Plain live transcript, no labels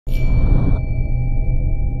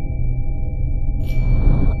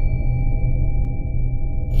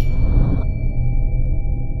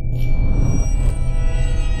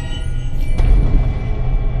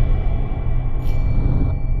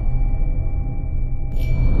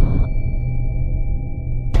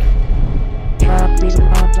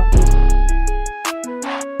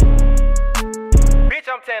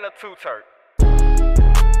Tana2Turnt.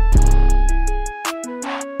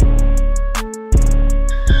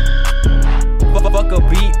 Fuck a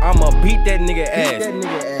beat, I'ma beat that nigga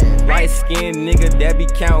ass. Light skinned nigga that be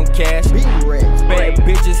counting cash. Bad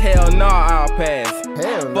bitches, hell nah, I'll pass.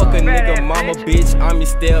 Fuck a nigga mama bitch, I'm your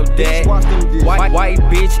stepdad. White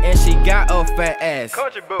bitch and she got a fat ass.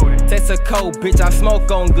 Taste a cold bitch, I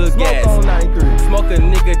smoke on good gas. Smoke a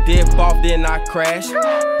nigga dip off, then I crash.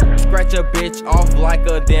 Scratch a bitch off like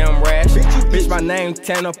a damn rash. Bitch, my name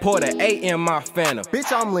Tana, pour the 8 in my Fanta.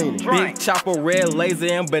 Bitch, I'm leaning. Big chopper, red laser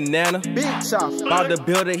and banana. Big chopper. About the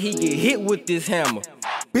builder, he get hit with this hammer.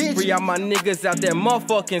 Bitch. Free out my niggas out there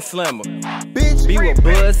motherfucking slammer. Bitch. Be with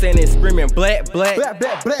bloods and it's screaming black, black. Black,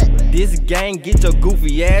 black, black. This gang get your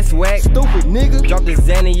goofy ass whack. Stupid nigga. Drop the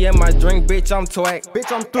Zanny in my drink, bitch, I'm twack.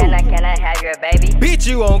 Bitch, I'm through. Can I have your baby? Bitch,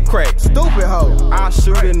 you on crack. Stupid hoe. I'll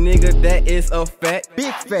shoot a nigga that is a fact.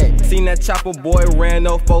 Big fat. Seen that chopper boy ran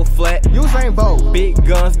no 4 flat. Usain Bolt. Big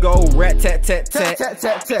guns go rat tat tat tat. Tat,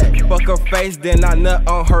 tat, tat, tat. Fuck her face, then I nut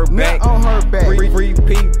on her back. Nut on her back. Free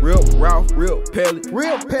P, real Ralph, real pellet.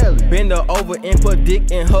 Real pellet. Bend her over and put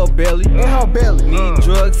dick in her belly. In her belly. Need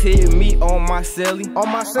drugs, hit me on my celly. On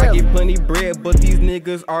my I celly. get plenty bread, but these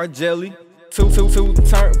niggas are jelly.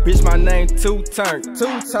 Tana2Turnt, bitch, my name 2Turnt.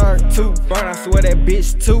 2Turnt. 2 burn, I swear that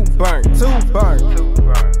bitch 2 burnt. 2 burn. 2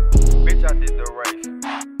 burn. Bitch, I did the race.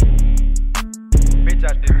 Bitch,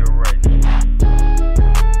 I did the race.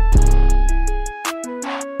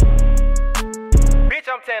 Bitch,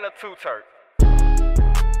 I'm Tana2Turnt.